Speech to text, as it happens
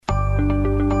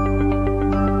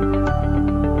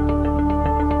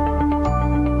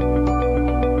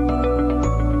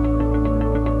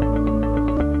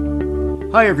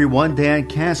Hi everyone, Dan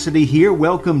Cassidy here.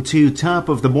 Welcome to Top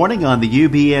of the Morning on the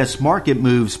UBS Market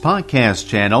Moves podcast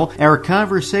channel. Our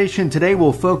conversation today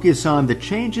will focus on the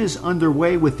changes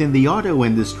underway within the auto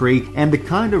industry and the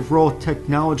kind of role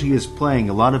technology is playing.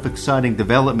 A lot of exciting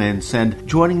developments. And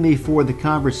joining me for the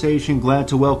conversation, glad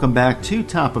to welcome back to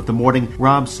Top of the Morning,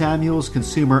 Rob Samuels,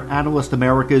 Consumer Analyst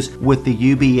Americas with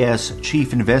the UBS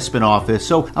Chief Investment Office.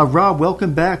 So, Rob,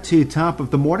 welcome back to Top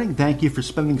of the Morning. Thank you for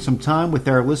spending some time with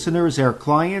our listeners, our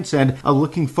clients, and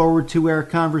looking forward to our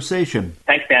conversation.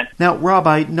 Thanks, Dan. Now, Rob,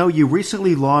 I know you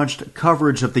recently launched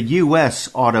coverage of the U.S.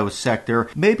 auto sector.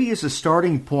 Maybe as a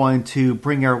starting point to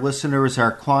bring our listeners,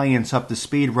 our clients up to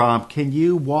speed, Rob, can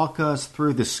you walk us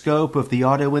through the scope of the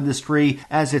auto industry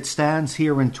as it stands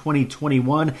here in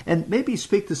 2021 and maybe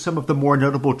speak to some of the more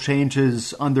notable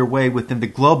changes underway within the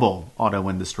global auto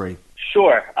industry?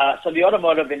 Sure. So the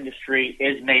automotive industry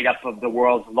is made up of the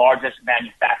world's largest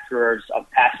manufacturers of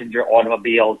passenger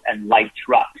automobiles and light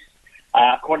trucks.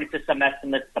 According to some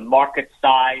estimates, the market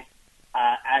size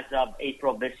as of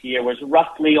April this year was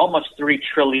roughly almost $3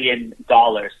 trillion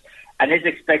and is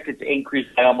expected to increase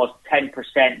by almost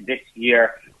 10% this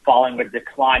year following a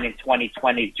decline in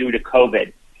 2020 due to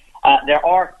COVID. There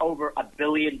are over 1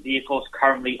 billion vehicles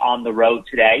currently on the road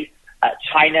today.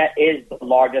 China is the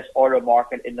largest auto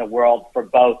market in the world for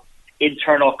both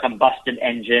internal combustion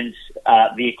engines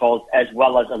vehicles as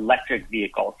well as electric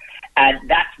vehicles. And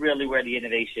that's really where the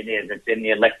innovation is. It's in the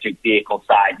electric vehicle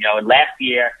side. You know, last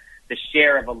year, the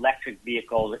share of electric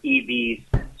vehicles, EVs,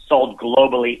 sold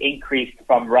globally increased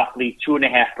from roughly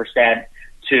 2.5%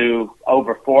 to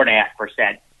over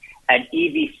 4.5%. And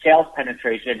EV sales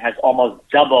penetration has almost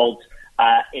doubled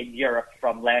in Europe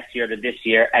from last year to this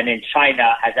year, and in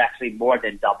China has actually more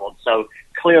than doubled. So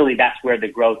clearly that's where the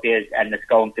growth is, and it's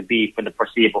going to be for the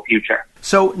foreseeable future.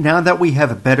 So now that we have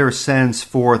a better sense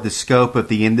for the scope of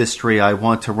the industry, I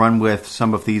want to run with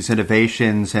some of these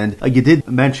innovations. And you did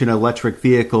mention electric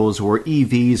vehicles or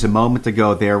EVs a moment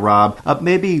ago there, Rob.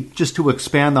 Maybe just to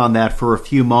expand on that for a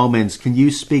few moments, can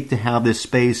you speak to how this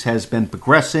space has been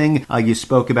progressing? You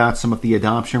spoke about some of the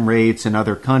adoption rates in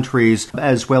other countries,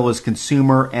 as well as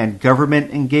consumer and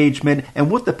government engagement, and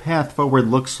what the path forward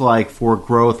looks like for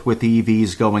growth with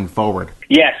EVs going forward.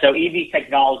 Yeah, so EV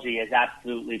technology is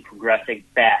absolutely progressing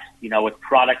fast, with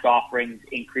product offerings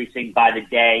increasing by the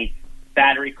day,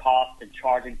 battery costs and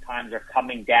charging times are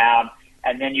coming down,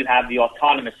 and then you have the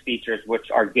autonomous features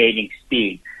which are gaining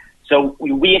speed. So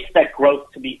we expect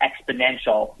growth to be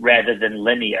exponential rather than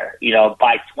linear.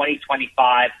 By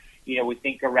 2025, we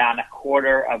think around a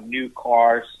quarter of new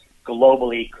cars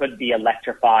globally could be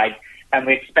electrified, and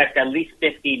we expect at least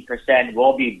 15%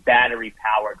 will be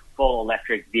battery-powered, full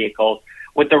electric vehicles,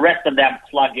 with the rest of them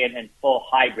plug-in and full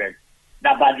hybrid.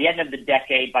 Now, by the end of the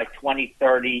decade, by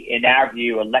 2030, in our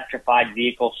view, electrified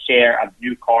vehicle share of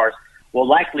new cars will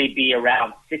likely be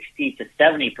around 60 to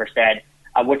 70%,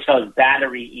 of which those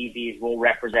battery EVs will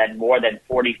represent more than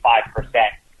 45%.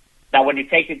 Now, when you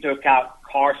take into account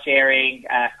car sharing,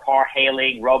 car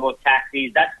hailing,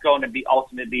 robo-taxis, that's going to be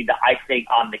ultimately the icing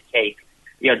on the cake,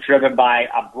 driven by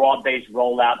a broad-based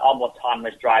rollout of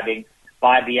autonomous driving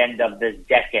by the end of this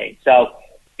decade. So,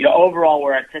 overall,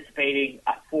 we're anticipating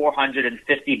a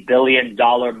 $450 billion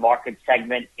market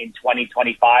segment in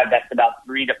 2025. That's about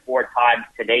 3 to 4 times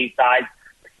today's size,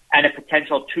 and a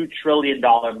potential $2 trillion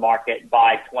market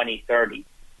by 2030.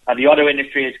 The auto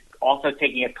industry is also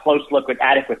taking a close look at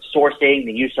adequate sourcing,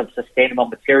 the use of sustainable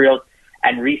materials,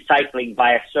 and recycling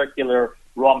via circular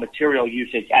raw material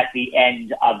usage at the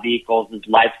end of vehicles'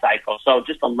 life cycle. So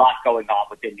just a lot going on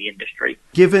within the industry.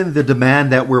 Given the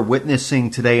demand that we're witnessing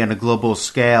today on a global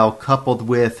scale, coupled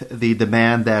with the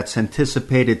demand that's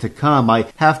anticipated to come,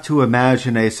 I have to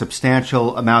imagine a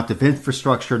substantial amount of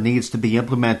infrastructure needs to be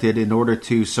implemented in order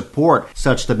to support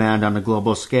such demand on a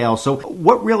global scale. So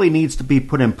what really needs to be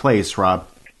put in place, Rob?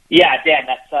 Yeah, Dan,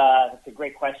 that's a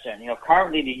great question.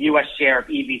 Currently the U.S. share of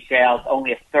EV sales,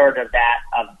 only a third of that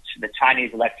of the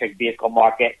Chinese electric vehicle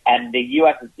market, and the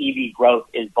U.S.'s EV growth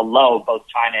is below both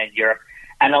China and Europe.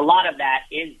 And a lot of that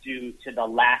is due to the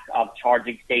lack of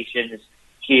charging stations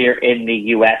here in the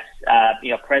U.S.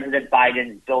 President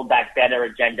Biden's Build Back Better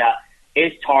agenda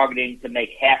is targeting to make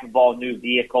half of all new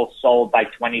vehicles sold by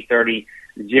 2030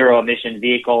 zero-emission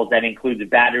vehicles. That includes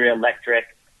battery electric,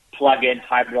 plug-in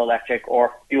hybrid electric,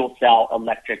 or fuel cell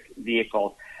electric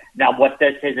vehicles. Now, what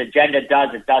his agenda does,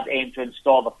 it does aim to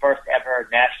install the first ever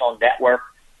national network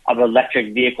of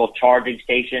electric vehicle charging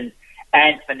stations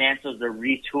and finances the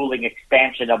retooling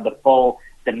expansion of the full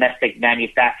domestic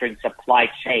manufacturing supply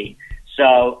chain.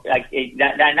 So, and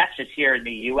that's just here in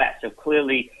the U.S. So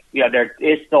clearly, there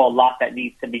is still a lot that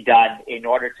needs to be done in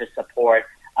order to support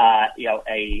a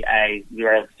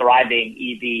thriving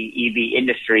EV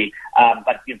industry.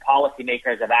 But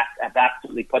policymakers have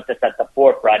absolutely put this at the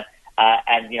forefront,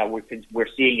 and we're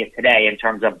seeing it today in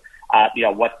terms of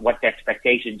what the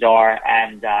expectations are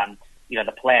and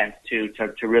the plans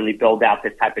to really build out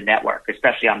this type of network,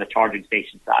 especially on the charging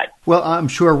station side. Well, I'm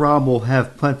sure Rob will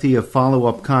have plenty of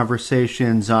follow-up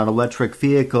conversations on electric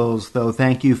vehicles, though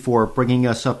thank you for bringing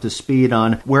us up to speed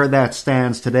on where that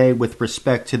stands today with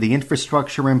respect to the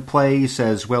infrastructure in place,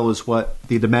 as well as what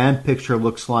the demand picture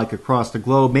looks like across the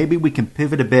globe. Maybe we can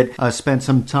pivot a bit, spend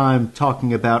some time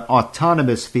talking about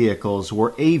autonomous vehicles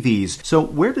or AVs. So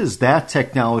where does that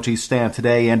technology stand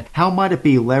today, and how might it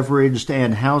be leveraged,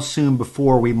 and how soon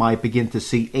before we might begin to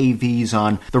see AVs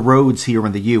on the roads here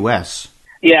in the U.S.?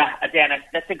 Yeah, Dan,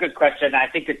 that's a good question. I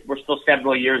think we're still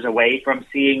several years away from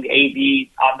seeing AVs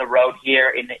on the road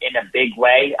here in a big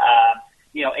way.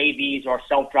 AVs or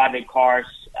self-driving cars,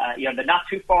 they're not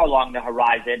too far along the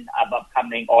horizon of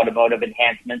upcoming automotive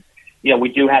enhancements. We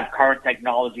do have current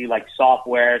technology like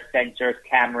software, sensors,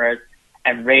 cameras,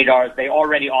 and radars. They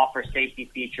already offer safety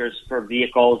features for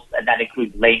vehicles, and that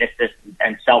includes lane assist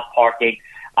and self-parking.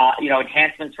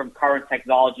 Enhancements from current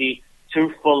technology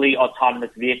to fully autonomous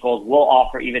vehicles will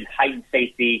offer even heightened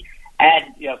safety and,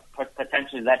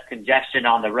 potentially less congestion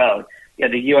on the road.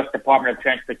 The U.S. Department of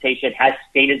Transportation has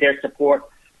stated their support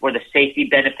for the safety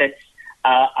benefits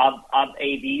of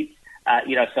AVs.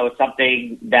 So it's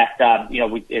something that,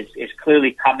 is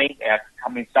clearly coming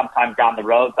sometime down the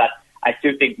road. But I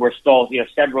do think we're still,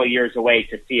 several years away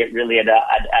to see it really at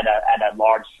a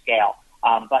large scale.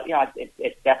 But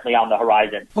it's definitely on the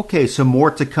horizon. Okay, so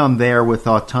more to come there with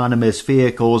autonomous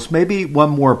vehicles. Maybe one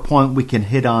more point we can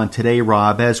hit on today,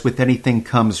 Rob. As with anything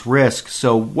comes risk.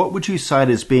 So what would you cite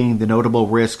as being the notable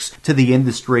risks to the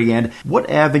industry, and what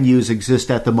avenues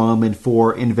exist at the moment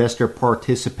for investor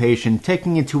participation,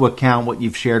 taking into account what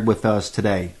you've shared with us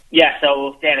today? Yeah,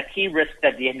 so Dan, a key risk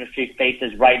that the industry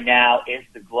faces right now is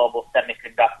the global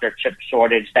semiconductor chip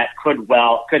shortage that could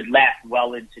last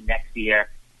well into next year.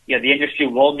 The industry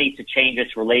will need to change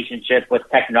its relationship with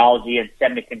technology and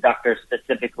semiconductors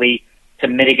specifically to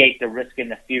mitigate the risk in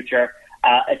the future.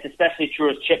 It's especially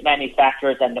true as chip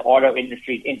manufacturers and the auto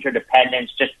industry's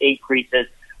interdependence just increases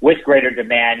with greater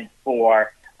demand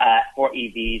for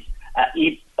EVs.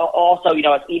 Also,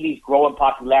 as EVs grow in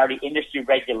popularity, industry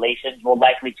regulations will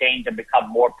likely change and become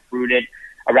more prudent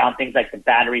around things like the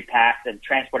battery packs and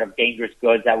transport of dangerous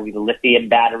goods. That would be the lithium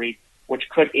batteries, which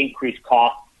could increase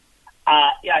costs.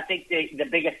 I think the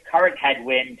biggest current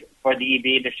headwind for the EV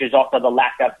industry is also the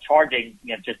lack of charging,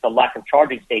 just the lack of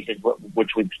charging stations,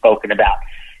 which we've spoken about.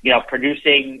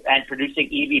 Producing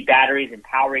EV batteries and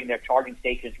powering their charging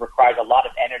stations requires a lot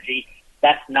of energy.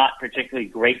 That's not particularly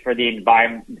great for the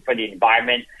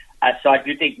environment. So I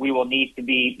do think we will need to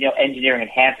be, engineering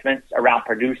enhancements around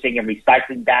producing and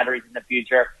recycling batteries in the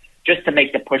future, just to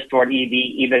make the push toward EV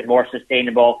even more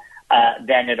sustainable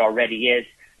than it already is.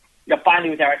 Finally,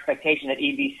 with our expectation that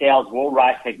EV sales will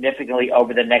rise significantly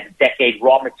over the next decade,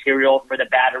 raw materials for the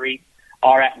batteries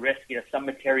are at risk. Some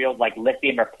materials like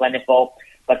lithium are plentiful,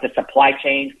 but the supply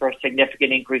chain for a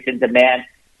significant increase in demand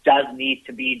does need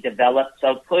to be developed.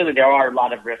 So clearly there are a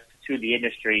lot of risks to the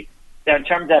industry. So in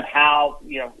terms of how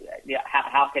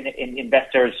can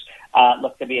investors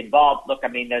look to be involved? Look,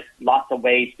 there's lots of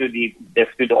ways through the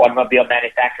automobile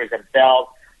manufacturers themselves,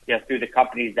 through the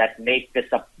companies that make the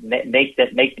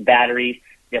batteries,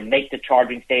 make the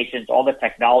charging stations, all the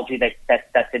technology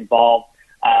that's involved,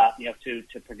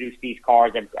 to produce these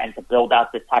cars and to build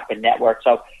out this type of network.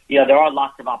 So, there are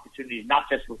lots of opportunities, not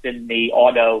just within the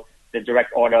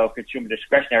direct auto consumer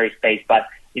discretionary space, but,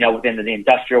 within the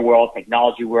industrial world,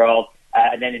 technology world,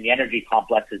 and then in the energy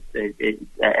complex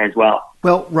as well.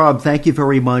 Well, Rob, thank you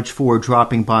very much for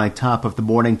dropping by Top of the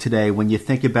Morning today. When you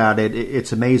think about it,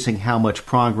 it's amazing how much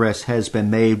progress has been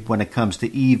made when it comes to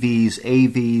EVs,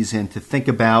 AVs, and to think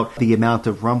about the amount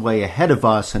of runway ahead of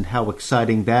us and how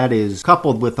exciting that is,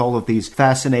 coupled with all of these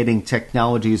fascinating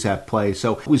technologies at play.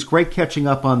 So it was great catching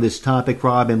up on this topic,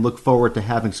 Rob, and look forward to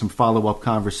having some follow-up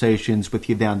conversations with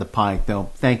you down the pike,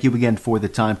 though. Thank you again for the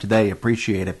time today.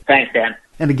 Appreciate it. Thanks, Dan.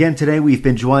 And again, today we've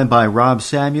been joined by Rob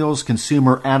Samuels,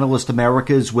 Consumer Analyst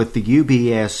Americas with the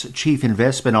UBS Chief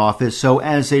Investment Office. So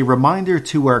as a reminder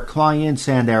to our clients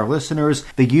and our listeners,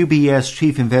 the UBS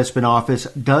Chief Investment Office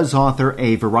does author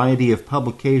a variety of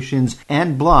publications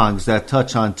and blogs that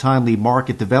touch on timely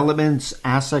market developments,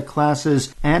 asset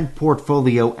classes, and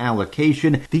portfolio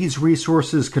allocation. These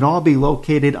resources can all be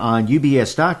located on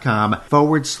ubs.com/CIO,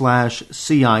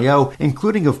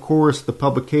 including, of course, the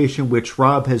publication which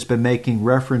Rob has been making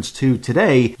reference to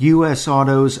today, U.S.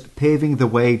 Autos paving the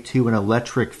way to an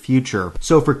electric future.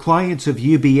 So for clients of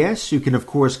UBS, you can of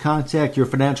course contact your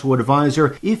financial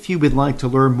advisor if you would like to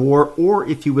learn more or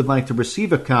if you would like to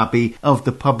receive a copy of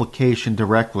the publication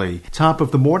directly. Top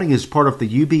of the Morning is part of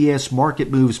the UBS Market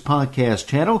Moves podcast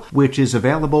channel, which is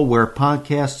available where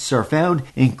podcasts are found,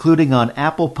 including on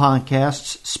Apple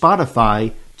Podcasts,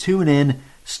 Spotify, TuneIn,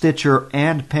 Stitcher,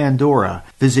 and Pandora.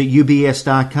 Visit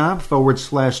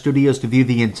ubs.com/studios to view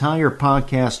the entire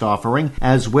podcast offering,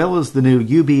 as well as the new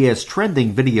UBS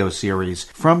Trending video series.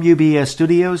 From UBS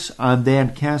Studios, I'm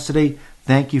Dan Cassidy.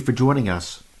 Thank you for joining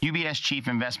us. UBS Chief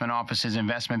Investment Office's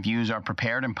investment views are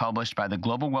prepared and published by the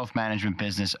global wealth management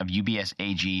business of UBS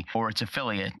AG or its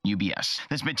affiliate, UBS.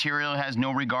 This material has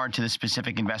no regard to the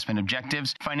specific investment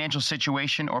objectives, financial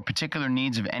situation, or particular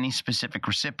needs of any specific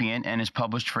recipient and is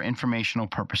published for informational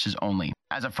purposes only.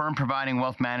 As a firm providing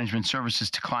wealth management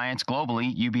services to clients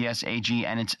globally, UBS AG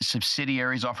and its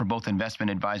subsidiaries offer both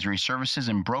investment advisory services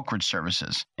and brokerage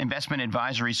services. Investment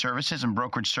advisory services and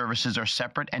brokerage services are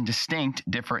separate and distinct,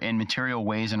 differ in material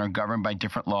ways, and are governed by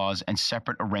different laws and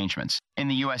separate arrangements. In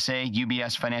the USA,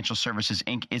 UBS Financial Services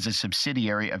Inc. is a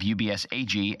subsidiary of UBS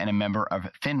AG and a member of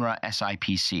FINRA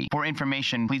SIPC. For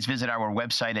information, please visit our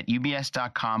website at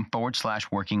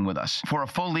ubs.com/working with us. For a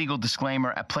full legal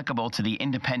disclaimer applicable to the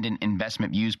independent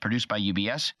investment views produced by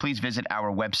UBS, please visit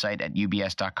our website at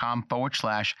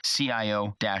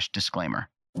ubs.com/CIO-disclaimer.